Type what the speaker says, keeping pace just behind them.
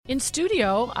In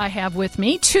studio, I have with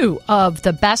me two of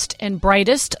the best and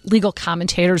brightest legal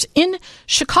commentators in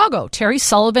Chicago, Terry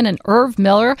Sullivan and Irv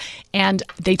Miller. And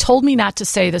they told me not to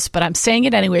say this, but I'm saying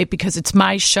it anyway because it's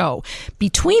my show.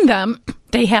 Between them,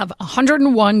 they have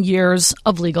 101 years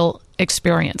of legal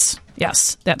experience.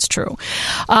 Yes, that's true.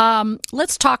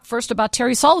 Let's talk first about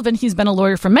Terry Sullivan. He's been a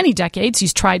lawyer for many decades.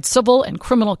 He's tried civil and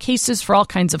criminal cases for all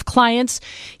kinds of clients.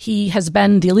 He has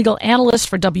been the legal analyst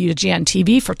for WGN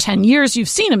TV for 10 years. You've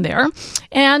seen him there.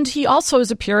 And he also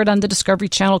has appeared on the Discovery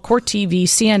Channel, Court TV,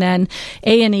 CNN,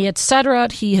 A&E, etc.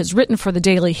 He has written for the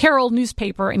Daily Herald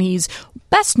newspaper, and he's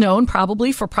best known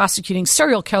probably for prosecuting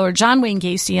serial killer John Wayne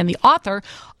Gacy and the author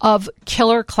of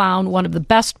Killer Clown, one of the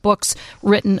best books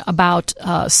written about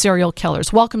serial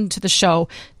killers. Welcome to the show,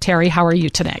 Terry. How are you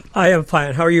today? I am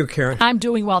fine. How are you, Karen? I'm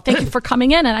doing well. Thank you for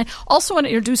coming in. And I also want to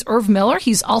introduce Irv Miller.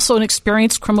 He's also an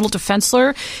experienced criminal defense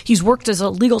lawyer. He's worked as a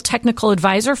legal technical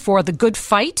advisor for The Good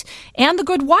Fight and The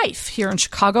Good Wife here in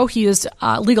Chicago. He is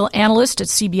a legal analyst at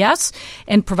CBS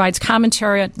and provides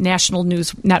commentary at national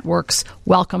news networks.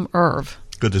 Welcome, Irv.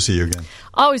 Good to see you again.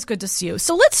 Always good to see you.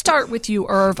 So let's start with you,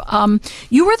 Irv.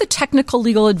 You were the technical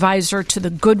legal advisor to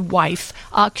The Good Wife.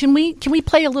 Can we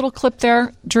play a little clip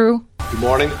there, Drew? Good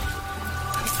morning.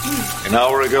 An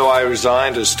hour ago, I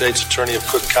resigned as state's attorney of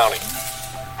Cook County.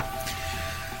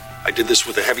 I did this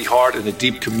with a heavy heart and a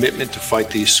deep commitment to fight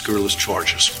these scurrilous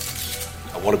charges.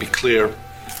 I want to be clear.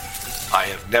 I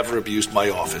have never abused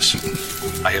my office.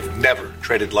 I have never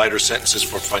traded lighter sentences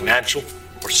for financial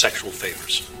or sexual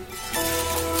favors.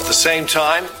 At the same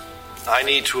time, I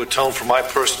need to atone for my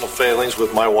personal failings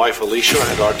with my wife, Alicia,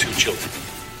 and our two children.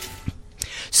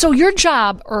 So your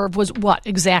job, Irv, was what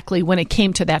exactly when it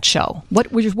came to that show?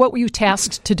 What were you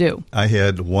tasked to do? I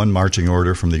had one marching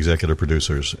order from the executive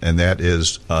producers, and that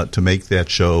is to make that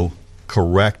show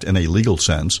correct in a legal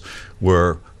sense,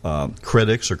 where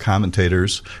critics or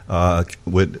commentators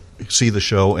would see the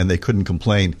show and they couldn't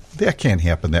complain. That can't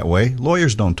happen that way.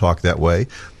 Lawyers don't talk that way.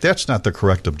 That's not the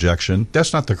correct objection.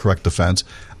 That's not the correct defense.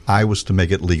 I was to make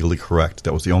it legally correct.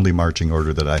 That was the only marching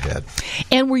order that I had.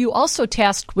 And were you also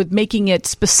tasked with making it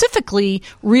specifically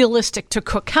realistic to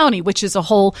Cook County, which is a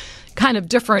whole kind of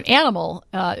different animal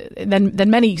than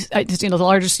many, the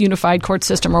largest unified court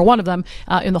system, or one of them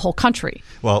in the whole country?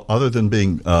 Well, other than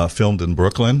being filmed in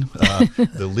Brooklyn,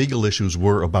 the legal issues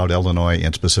were about Illinois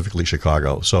and specifically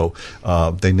Chicago. So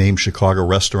they named Chicago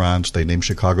restaurants. They named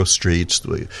Chicago streets.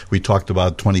 We talked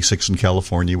about 26 in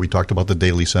California. We talked about the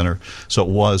Daily Center. So it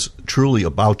was truly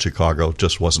about Chicago,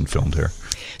 just wasn't filmed here.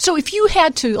 So if you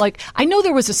had to, I know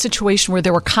there was a situation where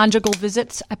there were conjugal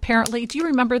visits, apparently. Do you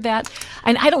remember that?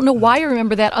 And I don't know why I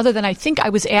remember that, other than I think I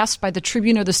was asked by the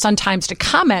Tribune or the Sun-Times to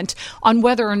comment on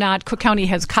whether or not Cook County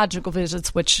has conjugal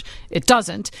visits, which it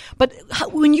doesn't. But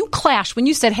when you clashed, when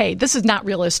you said, hey, this is not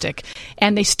realistic,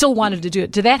 and they still wanted to do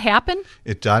it, did that happen?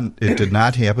 It did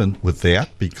not happen with that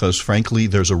because, frankly,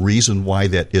 there's a reason why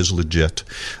that is legit.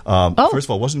 First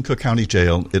of all, it wasn't Cook County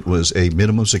Jail. It was a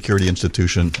minimum security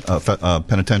institution,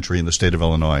 penitentiary in the state of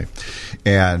Illinois.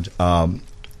 And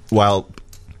while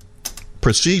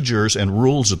procedures and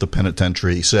rules at the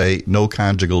penitentiary say no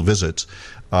conjugal visits,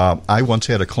 I once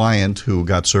had a client who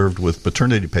got served with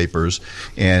paternity papers,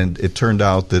 and it turned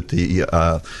out that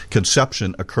the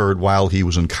conception occurred while he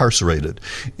was incarcerated.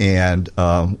 And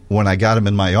when I got him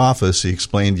in my office, he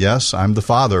explained, yes, I'm the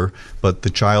father, but the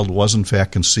child was in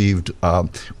fact conceived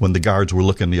when the guards were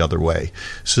looking the other way.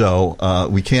 So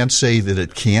we can't say that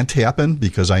it can't happen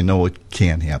because I know it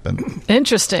can happen.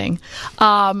 Interesting.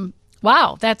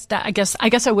 Wow, that's that. I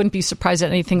guess I wouldn't be surprised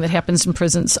at anything that happens in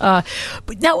prisons.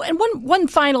 But now, and one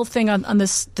final thing on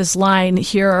this line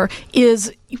here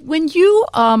is when you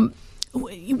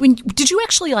did you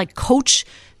actually coach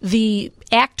the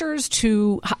actors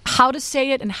to how to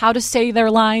say it and how to say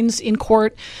their lines in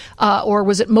court, or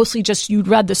was it mostly just you'd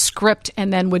read the script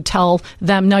and then would tell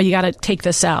them, no, you got to take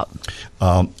this out?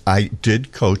 I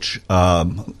did coach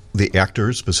the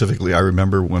actors. Specifically, I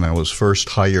remember when I was first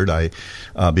hired,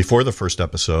 before the first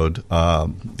episode,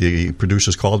 the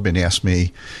producers called me and asked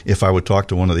me if I would talk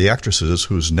to one of the actresses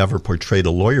who's never portrayed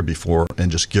a lawyer before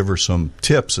and just give her some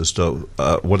tips as to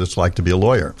what it's like to be a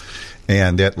lawyer.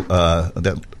 And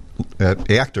that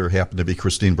actor happened to be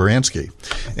Christine Baranski.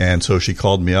 And so she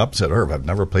called me up and said, Irv, I've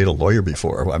never played a lawyer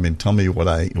before. I mean, tell me what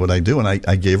I do. And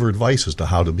I gave her advice as to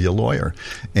how to be a lawyer.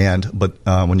 But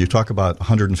when you talk about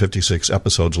 156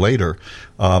 episodes later,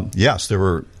 yes,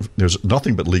 there's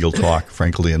nothing but legal talk,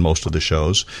 frankly, in most of the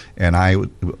shows. And I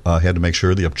had to make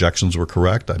sure the objections were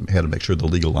correct. I had to make sure the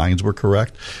legal lines were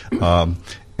correct.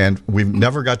 And we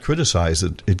never got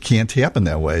criticized. It can't happen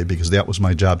that way because that was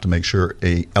my job to make sure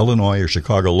a Illinois or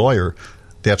Chicago lawyer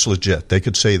that's legit. They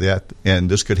could say that, and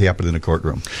this could happen in a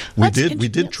courtroom. We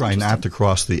did try not to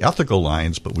cross the ethical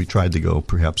lines, but we tried to go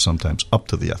perhaps sometimes up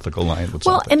to the ethical line with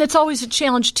something. And it's always a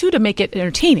challenge, too, to make it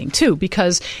entertaining, too,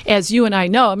 because as you and I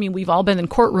know, I mean, we've all been in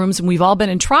courtrooms and we've all been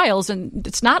in trials, and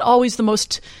it's not always the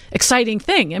most exciting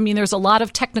thing. I mean, there's a lot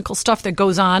of technical stuff that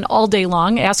goes on all day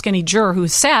long. Ask any juror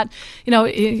who's sat. You know,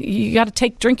 you got to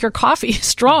drink your coffee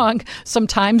strong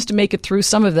sometimes to make it through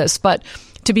some of this, but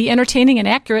to be entertaining and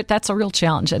accurate, that's a real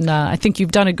challenge, and I think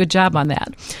you've done a good job on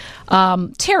that.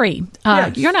 Terry,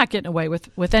 yes. You're not getting away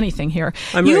with anything here.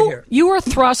 I'm right here. You were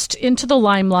thrust into the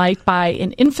limelight by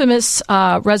an infamous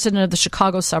resident of the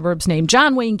Chicago suburbs named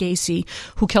John Wayne Gacy,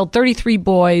 who killed 33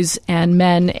 boys and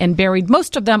men and buried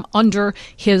most of them under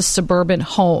his suburban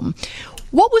home.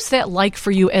 What was that like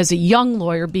for you as a young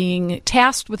lawyer, being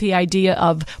tasked with the idea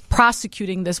of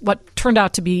prosecuting this, what turned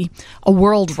out to be a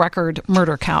world record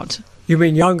murder count? You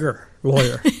mean younger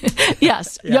lawyer?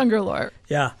 Yes, Yeah. Younger lawyer.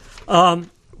 Yeah. Well,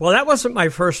 that wasn't my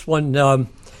first one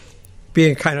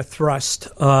being kind of thrust.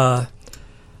 I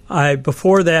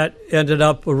before that ended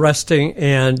up arresting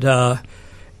and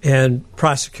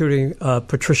prosecuting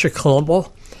Patricia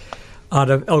Colombo out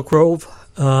of Elk Grove,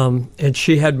 and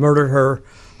she had murdered her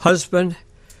husband.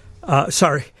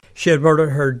 She had murdered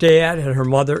her dad and her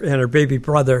mother and her baby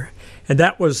brother, and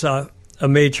that was a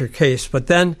major case. But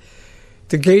then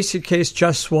the Gacy case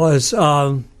just was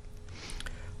a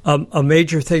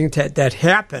major thing that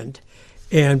happened,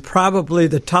 and probably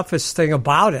the toughest thing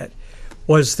about it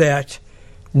was that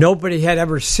nobody had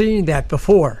ever seen that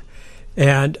before.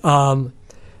 And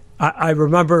I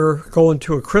remember going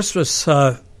to a Christmas,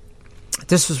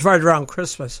 this was right around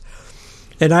Christmas,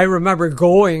 and I remember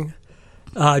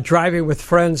driving with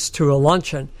friends to a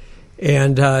luncheon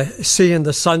and seeing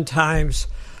the Sun-Times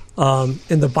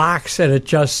in the box, and it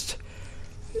just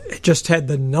had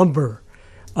the number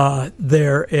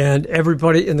there, and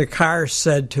everybody in the car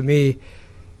said to me,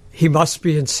 "He must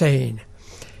be insane."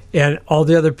 And all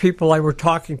the other people I was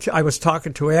talking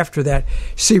to after that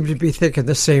seemed to be thinking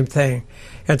the same thing.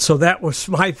 And so that was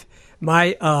my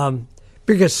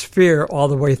biggest fear all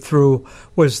the way through,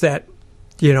 was that,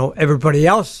 you know, everybody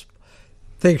else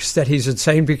thinks that he's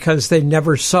insane because they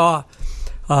never saw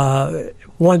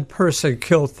one person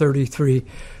kill 33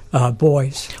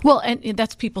 boys. Well, and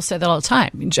that's, people say that all the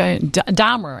time. I mean,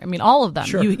 Dahmer, I mean, all of them.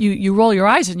 Sure. You roll your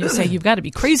eyes and you say, you've got to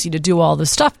be crazy to do all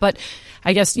this stuff. But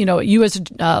I guess, you know, you as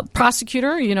a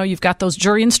prosecutor, you know, you've got those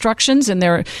jury instructions, and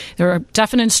there are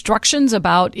definite instructions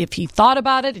about if he thought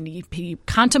about it and he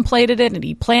contemplated it and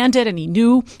he planned it and he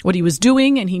knew what he was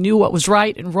doing and he knew what was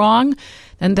right and wrong.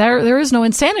 And there is no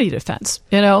insanity defense,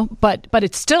 you know, but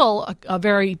it's still a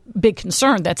very big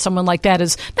concern that someone like that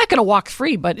is not going to walk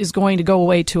free, but is going to go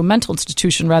away to a mental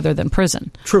institution rather than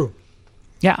prison. True.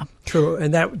 Yeah. True.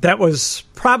 And that was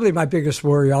probably my biggest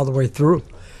worry all the way through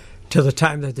to the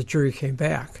time that the jury came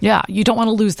back. Yeah. You don't want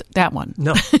to lose that one.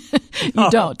 No.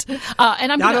 You don't.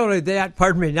 And not only that,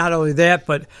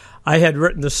 but I had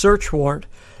written the search warrant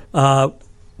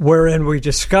wherein we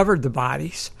discovered the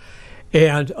bodies.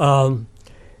 And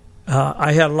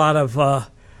I had a lot of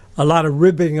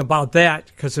ribbing about that,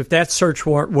 because if that search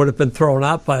warrant would have been thrown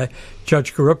out by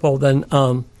Judge Garippo, then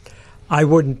I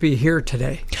wouldn't be here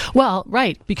today. Well,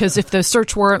 right, because if the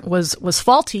search warrant was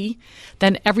faulty,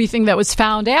 then everything that was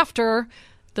found after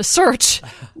the search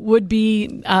would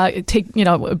be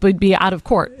would be out of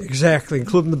court. Exactly,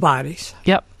 including the bodies.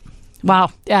 Yep.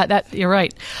 Wow. Yeah, you're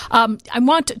right. I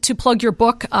want to plug your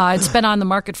book. It's been on the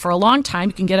market for a long time.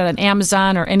 You can get it on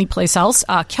Amazon or any place else.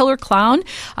 Killer Clown,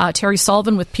 Terry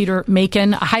Sullivan with Peter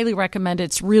Macon. I highly recommend it.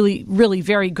 It's really, really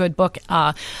very good book.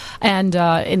 And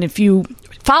if you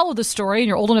follow the story and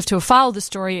you're old enough to have followed the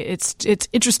story, it's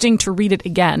interesting to read it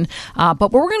again.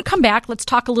 But we're going to come back. Let's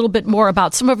talk a little bit more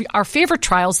about some of our favorite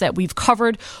trials that we've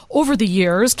covered over the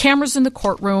years, cameras in the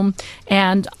courtroom,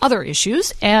 and other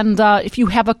issues. And if you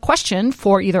have a question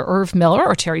for either Irv Miller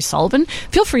or Terry Sullivan,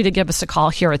 feel free to give us a call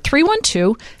here at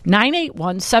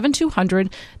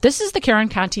 312-981-7200. This is the Karen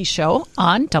Conti Show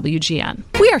on WGN.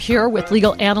 We are here with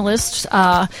legal analysts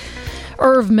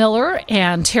Irv Miller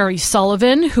and Terry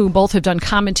Sullivan, who both have done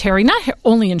commentary not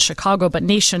only in Chicago but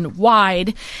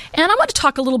nationwide. And I want to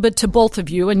talk a little bit to both of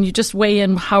you, and you just weigh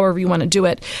in however you want to do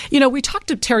it. You know, we talked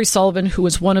to Terry Sullivan, who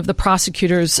was one of the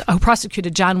prosecutors who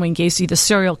prosecuted John Wayne Gacy, the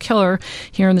serial killer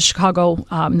here in the Chicago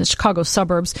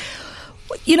suburbs.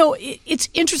 You know, it's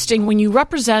interesting when you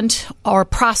represent or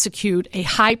prosecute a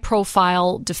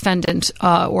high-profile defendant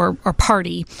or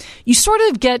party, you sort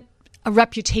of get a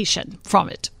reputation from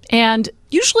it. And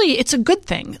usually it's a good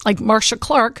thing. Like Marcia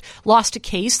Clark lost a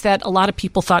case that a lot of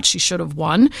people thought she should have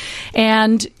won.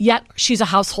 And yet she's a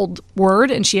household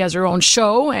word and she has her own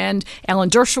show. And Alan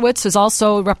Dershowitz has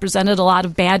also represented a lot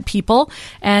of bad people.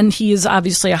 And he is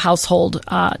obviously a household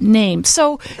name.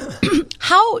 So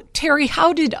Terry,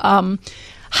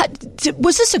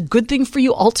 was this a good thing for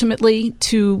you ultimately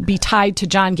to be tied to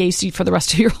John Gacy for the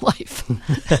rest of your life?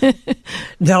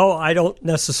 No, I don't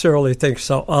necessarily think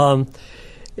so.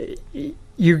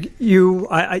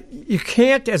 You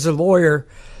can't, as a lawyer,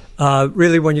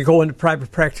 really, when you go into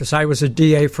private practice. I was a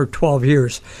DA for 12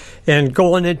 years, and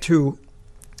going into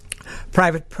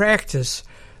private practice,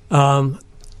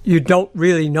 you don't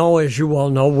really know, as you all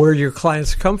know, where your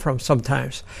clients come from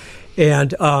sometimes,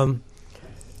 and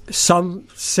some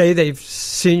say they've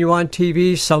seen you on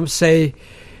TV. Some say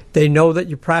they know that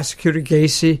you prosecuted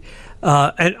Gacy,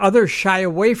 and others shy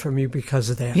away from you because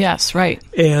of that. Yes, right.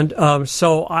 And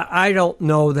so I don't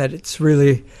know that it's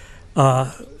really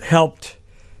helped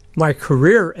my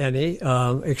career any,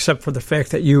 except for the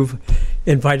fact that you've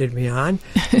invited me on.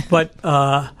 But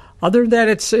other than that,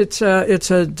 it's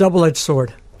a double-edged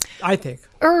sword, I think.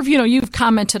 Irv, you've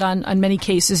commented on many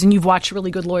cases and you've watched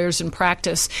really good lawyers in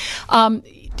practice.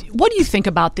 What do you think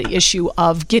about the issue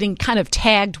of getting kind of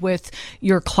tagged with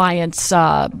your client's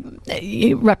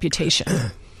reputation?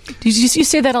 Do you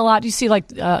say that a lot? Do you see like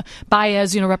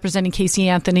Baez, representing Casey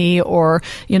Anthony, or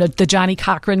the Johnny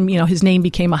Cochran? His name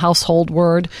became a household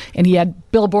word, and he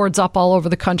had billboards up all over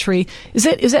the country. Is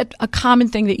that a common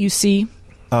thing that you see?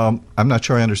 I'm not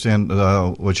sure I understand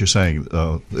what you're saying.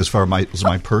 As far as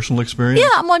my personal experience,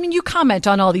 yeah. Well, I mean, you comment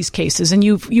on all these cases, and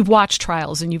you've watched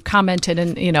trials, and you've commented,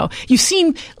 and you've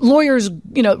seen lawyers,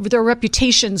 their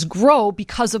reputations grow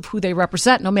because of who they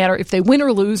represent, no matter if they win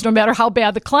or lose, no matter how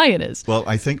bad the client is. Well,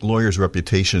 I think lawyers'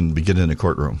 reputation begin in a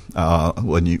courtroom.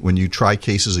 When you try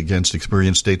cases against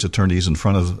experienced state's attorneys in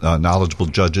front of knowledgeable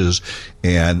judges,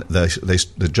 and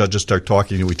the judges start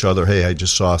talking to each other. Hey, I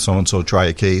just saw so and so try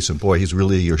a case, and boy, he's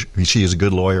really she is a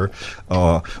good lawyer,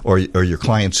 or your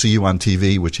clients see you on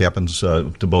TV, which happens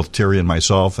to both Terry and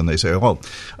myself, and they say,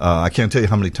 I can't tell you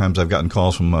how many times I've gotten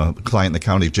calls from a client in the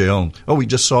county jail, and, we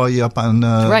just saw you up on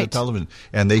the television,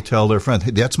 and they tell their friend,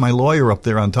 hey, that's my lawyer up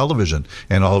there on television,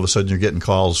 and all of a sudden you're getting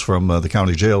calls from the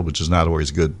county jail, which is not always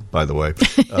good, by the way.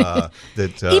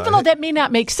 Even though that may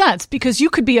not make sense, because you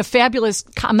could be a fabulous,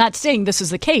 I'm not saying this is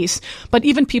the case, but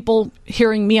even people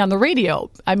hearing me on the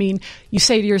radio, I mean, you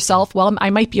say to yourself, well,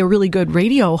 I might be a really good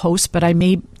radio host, but I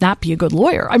may not be a good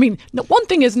lawyer. I mean, one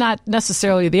thing is not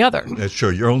necessarily the other. That's true.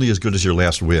 You're only as good as your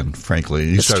last win, frankly.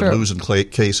 You start losing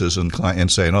cases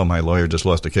and saying, my lawyer just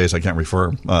lost a case. I can't refer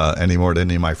him anymore to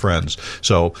any of my friends.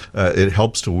 So it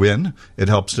helps to win. It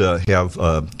helps to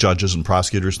have judges and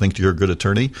prosecutors think you're a good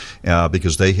attorney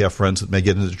because they have friends that may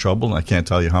get into trouble. And I can't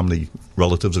tell you how many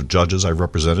relatives of judges I've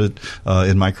represented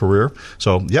in my career.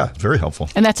 So, yeah, very helpful.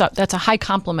 And that's a high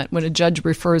compliment when a judge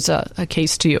refers a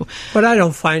case to you. But I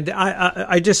don't find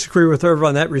I disagree with Irv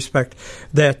on that respect.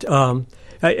 That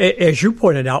as you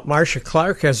pointed out, Marcia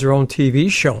Clark has her own TV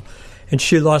show, and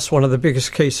she lost one of the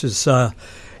biggest cases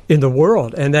in the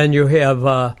world. And then you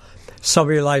have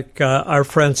somebody like our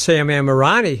friend Sam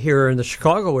Amirani here in the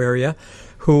Chicago area,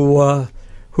 who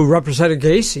represented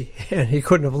Gacy, and he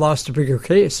couldn't have lost a bigger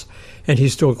case, and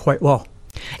he's doing quite well.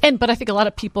 But I think a lot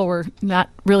of people were not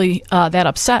really that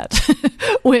upset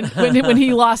when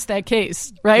he lost that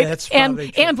case, right? That's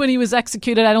probably true. And when he was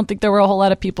executed, I don't think there were a whole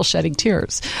lot of people shedding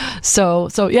tears. So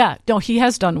yeah, no, he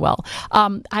has done well.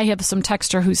 I have some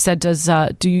texter who said,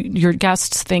 do your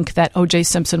guests think that O.J.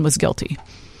 Simpson was guilty?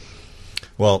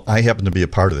 Well, I happen to be a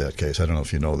part of that case. I don't know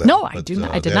if you know that. No, I did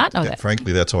not know that.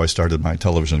 Frankly, that's how I started my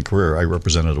television career. I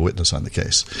represented a witness on the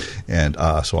case. And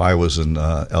so I was in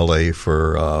L.A.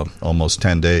 for almost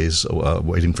 10 days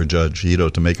waiting for Judge Ito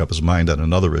to make up his mind on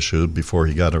another issue before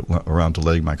he got around to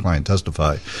letting my client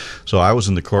testify. So I was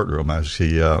in the courtroom,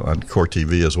 actually on Court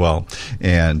TV as well.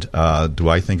 And do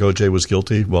I think O.J. was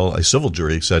guilty? Well, a civil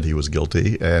jury said he was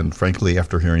guilty. And frankly,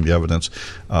 after hearing the evidence,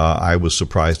 I was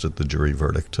surprised at the jury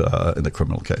verdict in the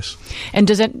criminal case. And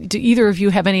do either of you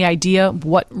have any idea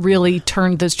what really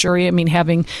turned this jury? I mean,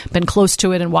 having been close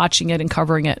to it and watching it and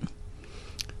covering it,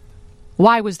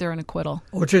 why was there an acquittal?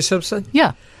 O.J. Simpson?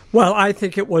 Yeah. Well, I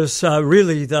think it was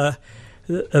really the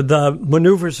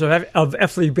maneuvers of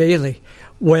F. Lee Bailey.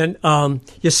 When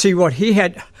you see what he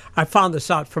had, I found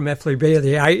this out from F. Lee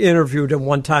Bailey. I interviewed him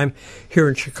one time here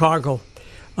in Chicago,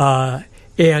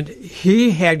 and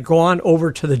he had gone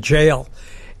over to the jail.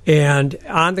 And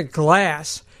on the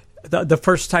glass, the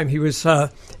first time he was,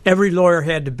 every lawyer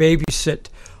had to babysit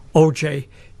O.J.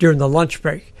 during the lunch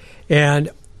break.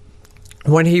 And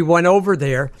when he went over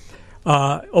there,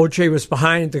 O.J. was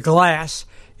behind the glass,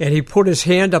 and he put his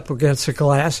hand up against the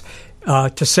glass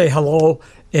to say hello,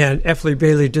 and F. Lee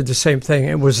Bailey did the same thing.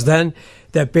 It was then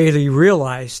that Bailey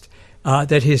realized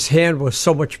that his hand was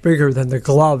so much bigger than the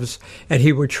gloves, and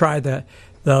he would try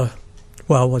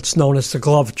what's known as the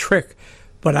glove trick.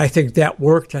 But I think that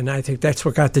worked, and I think that's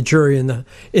what got the jury in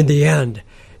the end.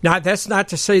 Now, that's not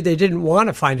to say they didn't want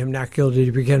to find him not guilty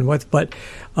to begin with, but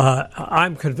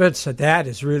I'm convinced that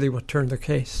is really what turned the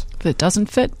case. If it doesn't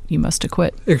fit, you must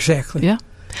acquit. Exactly. Yeah.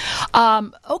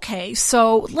 Okay,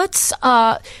 so let's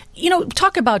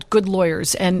talk about good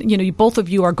lawyers, and both of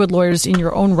you are good lawyers in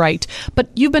your own right. But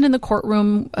you've been in the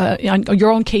courtroom on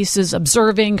your own cases,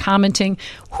 observing, commenting.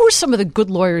 Who are some of the good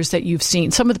lawyers that you've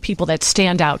seen? Some of the people that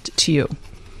stand out to you?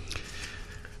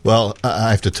 Well,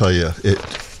 I have to tell you,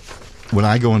 when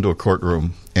I go into a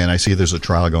courtroom and I see there's a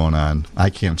trial going on, I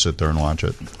can't sit there and watch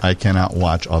it. I cannot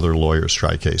watch other lawyers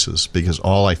try cases because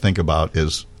all I think about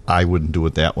is I wouldn't do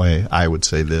it that way. I would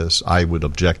say this. I would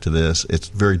object to this. It's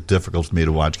very difficult for me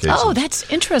to watch cases. Oh, that's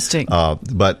interesting.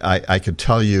 But I could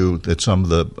tell you that some of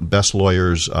the best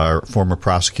lawyers are former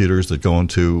prosecutors that go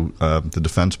into the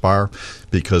defense bar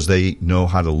because they know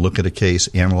how to look at a case,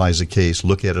 analyze a case,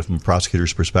 look at it from a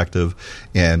prosecutor's perspective,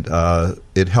 and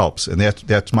it helps. And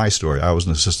that's my story. I was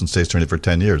an assistant state's attorney for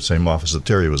 10 years, same office that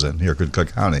Terry was in here in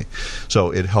Cook County.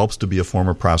 So it helps to be a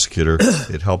former prosecutor.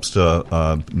 It helps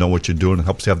to know what you're doing. It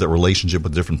helps to have that relationship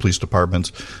with different police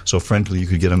departments. So frankly, you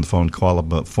could get on the phone, call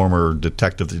up a former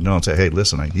detective that you know and say, hey,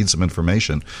 listen, I need some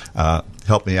information.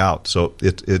 Help me out. So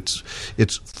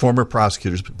it's former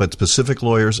prosecutors, but specific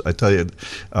lawyers. I tell you,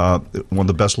 one of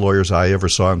the best lawyers I ever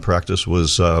saw in practice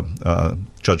was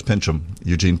Judge Pincham,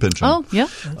 Eugene Pincham. Oh,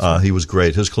 yeah. He was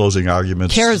great. His closing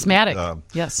arguments. Charismatic,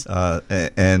 yes.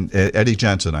 And Eddie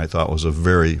Jensen, I thought, was a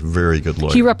very, very good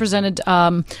lawyer. He represented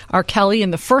R. Kelly in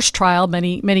the first trial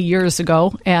many, many years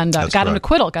ago and got an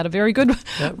acquittal, got a very good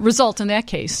result in that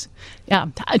case. Yeah.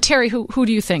 Terry, who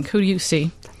do you think? Who do you see?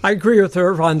 I agree with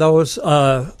Irv on those.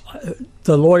 The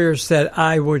lawyers that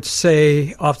I would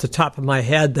say off the top of my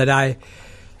head that I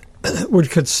would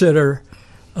consider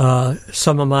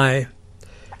some of my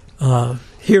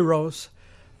heroes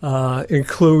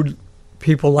include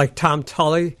people like Tom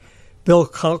Tully, Bill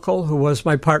Kunkel, who was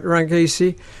my partner on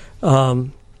Gacy,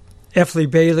 F. Lee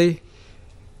Bailey,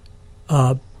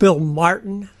 Bill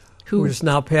Martin, who is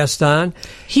now passed on.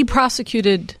 He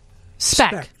prosecuted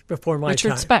Speck before my Richard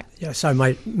time. Speck. Yes, I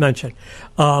might mention.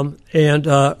 And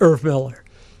Irv Miller.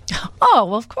 Oh,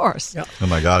 well, of course. Yep. Oh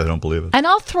my God, I don't believe it. And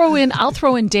I'll throw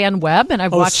in Dan Webb, and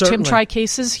I've watched certainly. him try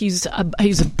cases. He's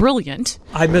brilliant.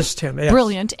 I missed him. Yes.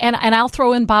 Brilliant. And I'll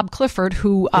throw in Bob Clifford,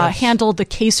 who handled the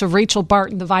case of Rachel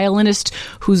Barton, the violinist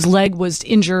whose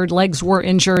legs were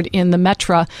injured in the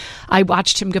Metra. I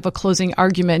watched him give a closing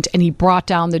argument, and he brought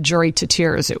down the jury to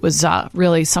tears. It was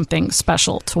really something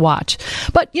special to watch.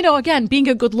 But, again, being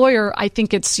a good lawyer, I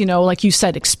think it's, like you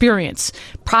said, experience.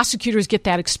 Prosecutors get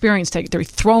that experience. They're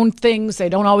thrown things. They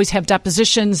don't always have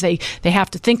depositions. They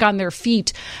have to think on their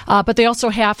feet, but they also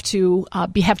have to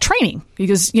have training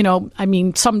because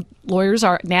some lawyers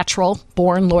are natural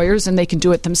born lawyers and they can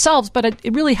do it themselves. But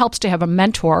it really helps to have a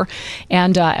mentor.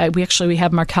 And we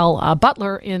have Markel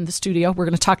Butler in the studio. We're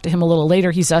going to talk to him a little later.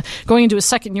 He's going into his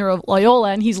second year of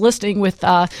Loyola, and he's listening with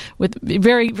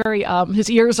very very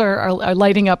his ears are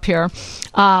lighting up here.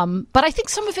 But I think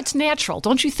some of it's natural.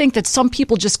 Don't you think that some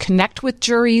people just connect with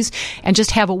juries and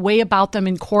just have a way about them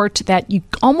in court that you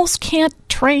almost can't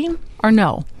train, or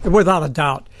no? Without a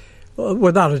doubt.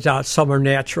 Some are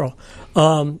natural.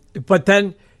 But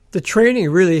then the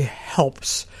training really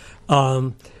helps.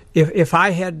 If I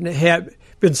hadn't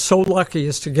been so lucky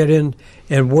as to get in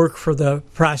and work for the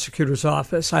prosecutor's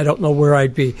office, I don't know where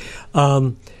I'd be.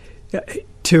 I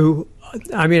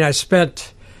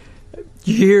spent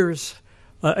years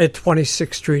at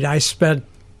 26th Street. I spent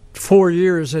 4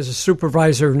 years as a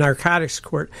supervisor of narcotics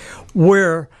court,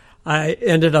 where I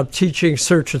ended up teaching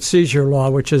search and seizure law,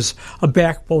 which is a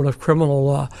backbone of criminal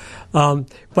law.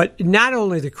 But not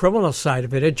only the criminal side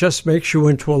of it, it just makes you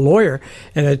into a lawyer,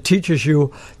 and it teaches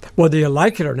you, whether you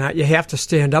like it or not, you have to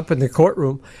stand up in the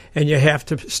courtroom, and you have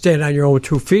to stand on your own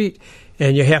 2 feet,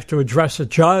 and you have to address a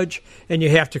judge, and you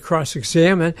have to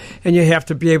cross-examine, and you have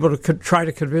to be able to try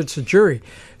to convince a jury.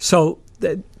 So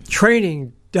the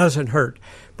training doesn't hurt.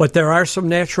 but there are some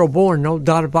natural born, no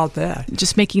doubt about that.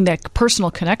 Just making that personal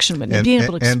connection with and being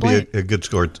able to explain. And be a good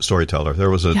storyteller.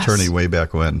 There was an attorney way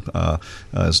back when.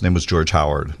 His name was George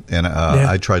Howard. And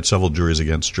I tried several juries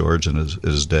against George in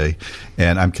his day.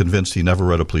 And I'm convinced he never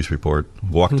read a police report,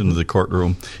 walked into the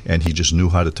courtroom, and he just knew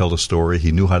how to tell the story.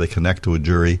 He knew how to connect to a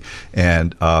jury.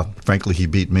 And frankly, he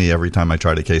beat me every time I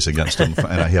tried a case against him.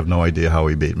 And I have no idea how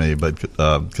he beat me, but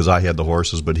because I had the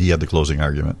horses, but he had the closing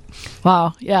argument.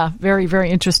 Wow. Yeah. Very, very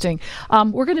interesting.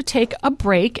 We're going to take a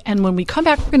break. And when we come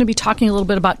back, we're going to be talking a little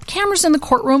bit about cameras in the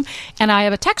courtroom. And I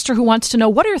have a texter who wants to know,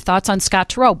 what are your thoughts on Scott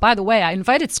Turow? By the way, I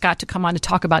invited Scott to come on to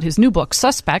talk about his new book,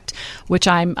 Suspect, which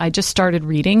I just started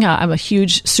reading. I'm a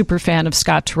huge super fan of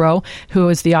Scott Turow, who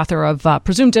is the author of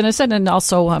Presumed Innocent and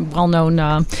also a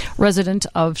well-known resident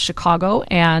of Chicago.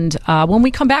 And when we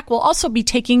come back, we'll also be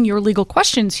taking your legal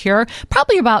questions here,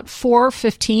 probably about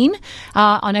 4:15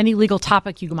 on any legal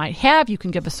topic you might have. You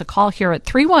can give us a call here at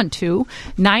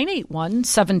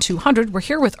 312-981-7200. We're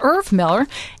here with Irv Miller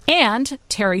and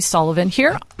Terry Sullivan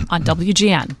here on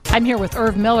WGN. I'm here with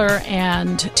Irv Miller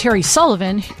and Terry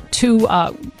Sullivan, two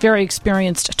very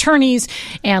experienced attorneys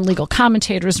and legal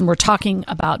commentators, and we're talking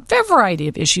about a variety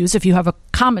of issues. If you have a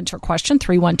comment or question,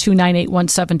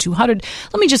 312-981-7200.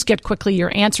 Let me just get quickly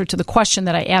your answer to the question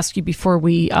that I asked you before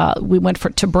we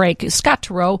went to break. Scott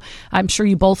Turow, I'm sure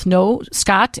you both know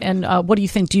Scott, and what do you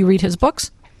think? Do you read his books?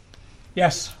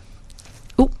 Yes.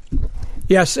 Ooh.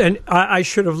 Yes, and I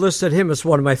should have listed him as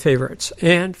one of my favorites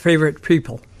and favorite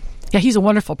people. Yeah, he's a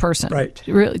wonderful person. Right.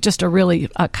 Really, just a really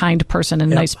kind person and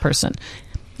nice person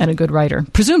and a good writer.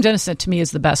 Presumed Innocent, to me,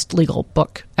 is the best legal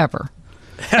book ever.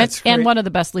 And one of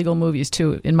the best legal movies,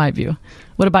 too, in my view.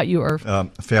 What about you, Irv?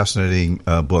 Fascinating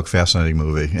book, fascinating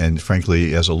movie. And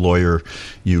frankly, as a lawyer,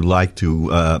 you like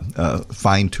to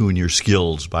fine-tune your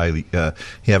skills by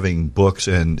having books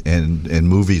and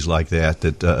movies like that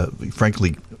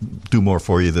frankly, do more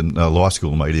for you than law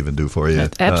school might even do for you.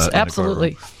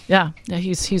 Absolutely. Yeah,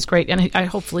 he's great, and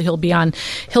hopefully he'll be on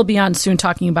soon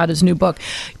talking about his new book.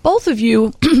 Both of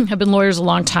you have been lawyers a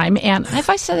long time, and have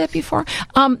I said that before?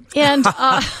 I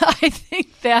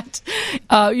think that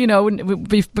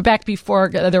back before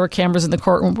there were cameras in the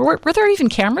courtroom. Were there even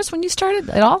cameras when you started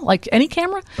at all? Like any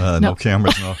camera? No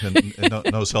cameras,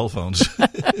 no cell phones.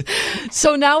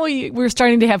 So now we're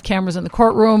starting to have cameras in the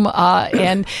courtroom.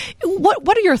 And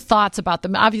what are your thoughts about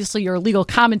them? Obviously, you're legal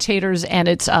commentators, and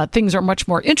it's things are much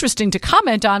more interesting to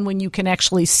comment on when you can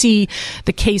actually see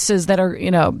the cases that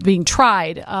are being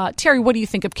tried. Terry, what do you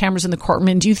think of cameras in the courtroom?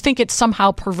 And do you think it's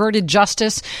somehow perverted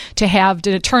justice to have?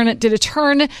 Did it turn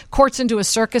courts into a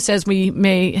circus, as we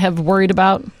may have worried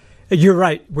about? You're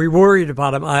right. We worried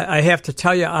about them. I have to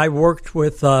tell you, I worked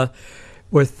with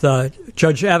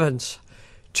Judge Evans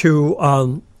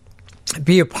to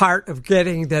be a part of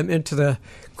getting them into the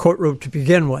courtroom to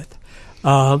begin with.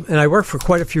 And I worked for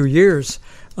quite a few years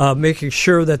making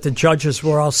sure that the judges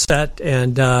were all set.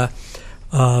 And I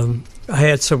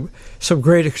had some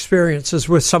great experiences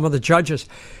with some of the judges.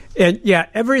 And, yeah,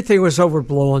 everything was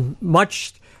overblown.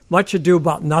 Much ado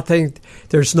about nothing.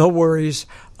 There's no worries.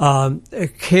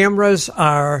 Cameras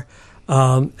are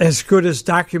as good as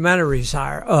documentaries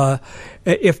are,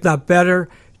 if not better,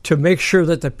 to make sure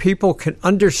that the people can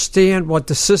understand what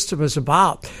the system is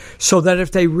about, so that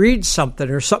if they read something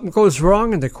or something goes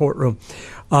wrong in the courtroom,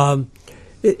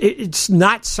 it's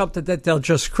not something that they'll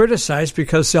just criticize,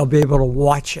 because they'll be able to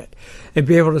watch it and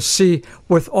be able to see,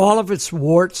 with all of its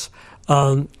warts,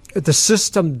 the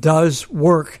system does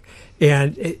work,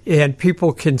 and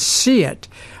people can see it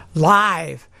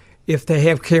live if they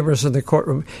have cameras in the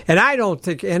courtroom. And I don't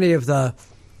think any of the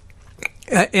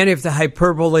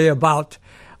hyperbole about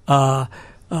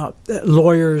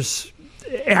lawyers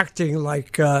acting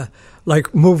like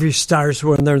movie stars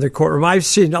when they're in the courtroom. I've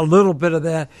seen a little bit of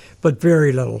that, but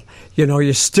very little.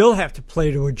 You still have to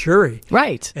play to a jury.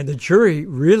 Right. And the jury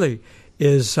really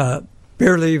is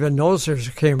barely even knows there's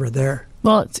a camera there.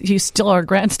 Well, you still are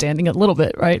grandstanding a little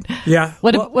bit, right? Yeah.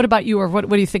 What about you, or what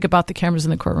do you think about the cameras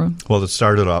in the courtroom? Well, it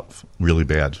started off really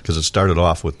bad, because it started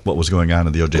off with what was going on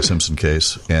in the O.J. Simpson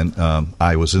case. And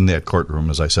I was in that courtroom,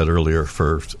 as I said earlier,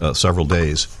 for several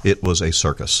days. It was a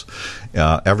circus.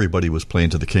 Everybody was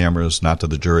playing to the cameras, not to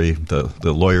the jury. The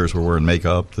lawyers were wearing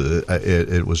makeup.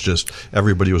 It was just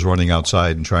everybody was running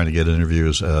outside and trying to get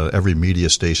interviews. Every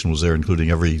media station was there, including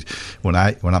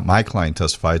when my client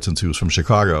testified, since he was from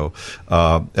Chicago,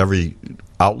 every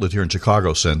outlet here in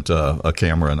Chicago sent a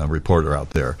camera and a reporter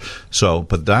out there. So,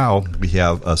 but now we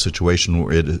have a situation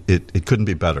where it couldn't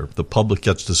be better. The public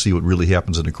gets to see what really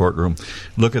happens in the courtroom.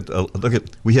 Look at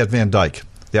we had Van Dyke.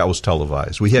 that was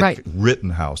televised. We had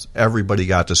Rittenhouse. Everybody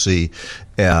got to see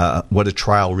what a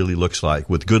trial really looks like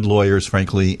with good lawyers,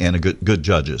 frankly, and good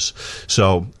judges.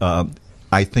 So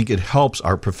I think it helps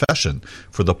our profession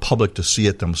for the public to see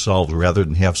it themselves rather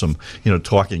than have some,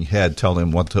 talking head tell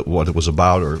them what it was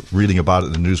about or reading about it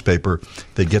in the newspaper.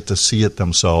 They get to see it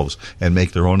themselves and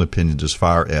make their own opinions as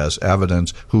far as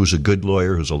evidence, who's a good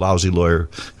lawyer, who's a lousy lawyer,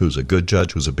 who's a good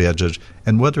judge, who's a bad judge,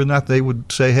 and whether or not they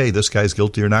would say, hey, this guy's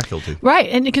guilty or not guilty. Right.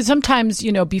 And because sometimes,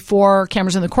 before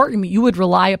cameras in the courtroom, you would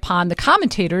rely upon the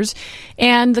commentators,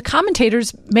 and the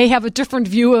commentators may have a different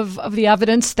view of the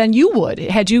evidence than you would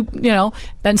had you,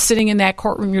 been sitting in that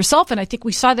courtroom yourself. And I think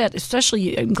we saw that,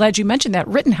 especially, I'm glad you mentioned that,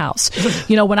 Rittenhouse.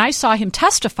 When I saw him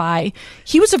testify,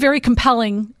 he was a very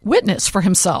compelling witness for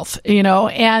himself,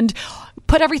 and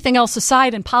put everything else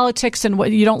aside in politics and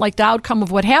what you don't like the outcome of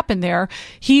what happened there.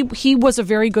 He was a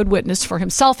very good witness for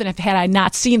himself. And had I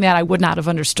not seen that, I would not have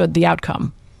understood the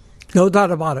outcome. No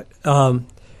doubt about it.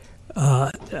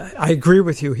 I agree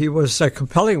with you. He was a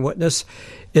compelling witness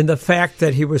in the fact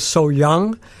that he was so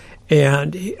young,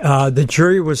 and the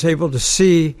jury was able to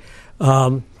see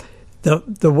the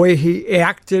way he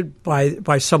acted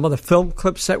by some of the film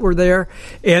clips that were there,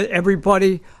 and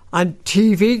everybody on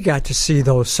TV got to see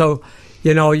those. So,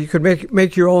 you could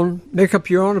make up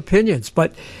your own opinions,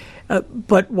 but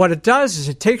what it does is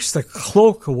it takes the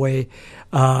cloak away,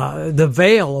 the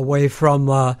veil away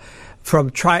from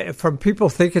people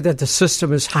thinking that the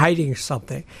system is hiding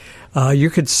something. You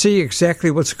can see exactly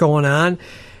what's going on,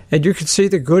 and you can see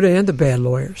the good and the bad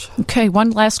lawyers. Okay,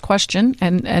 one last question,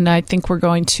 and I think we're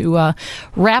going to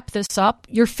wrap this up.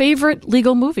 Your favorite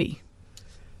legal movie?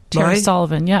 Terry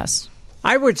Sullivan, yes.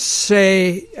 I would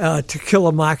say To Kill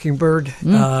a Mockingbird.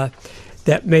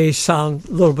 That may sound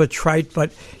a little bit trite,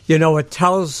 but, it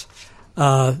tells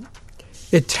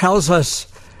us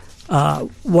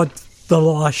what the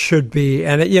law should be.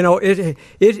 And,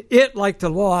 it like the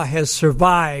law, has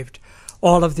survived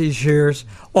all of these years,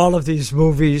 all of these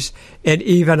movies, and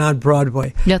even on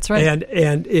Broadway. That's right.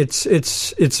 And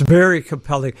it's very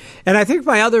compelling. And I think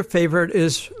my other favorite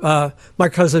is My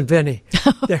Cousin Vinny.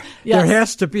 There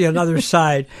has to be another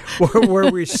side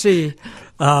where we see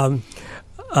that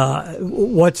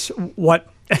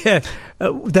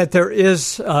there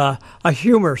is a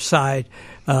humor side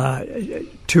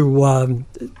to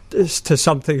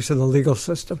some things in the legal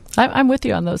system. I'm with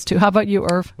you on those two. How about you,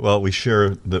 Irv? Well, we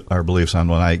share our beliefs on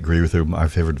one. I agree with you. My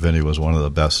favorite Vinny was one of the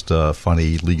best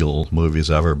funny legal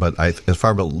movies ever. But as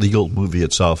far as the legal movie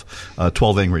itself,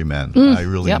 12 Angry Men. I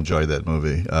really enjoyed that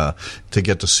movie. To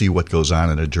get to see what goes on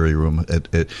in a jury room.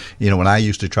 When I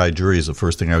used to try juries, the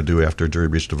first thing I would do after a jury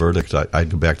reached a verdict, I'd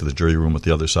go back to the jury room with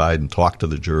the other side and talk to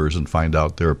the jurors and find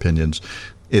out their opinions.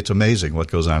 It's amazing what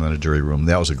goes on in a jury room.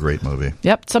 That was a great movie.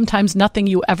 Yep. Sometimes nothing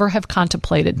you ever have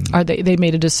contemplated, or they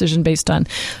made a decision based on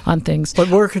things. But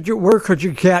where could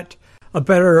you get a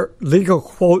better legal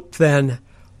quote than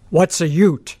 "What's a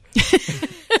Ute"?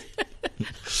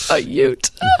 A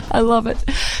Ute. I love it.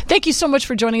 Thank you so much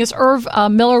for joining us, Irv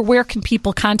Miller. Where can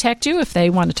people contact you if they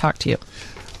want to talk to you?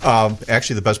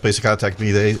 Actually, the best place to contact me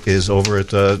is over at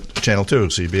Channel 2,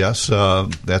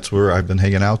 CBS. That's where I've been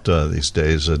hanging out these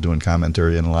days, doing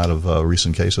commentary in a lot of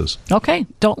recent cases. Okay.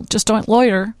 Don't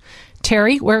loiter.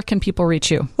 Terry, where can people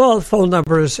reach you? Well, the phone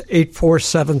number is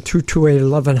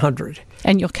 847-228-1100.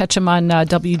 And you'll catch him on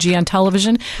WGN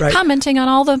television, commenting on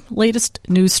all the latest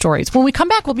news stories. When we come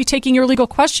back, we'll be taking your legal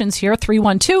questions here,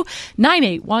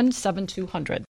 312-981-7200.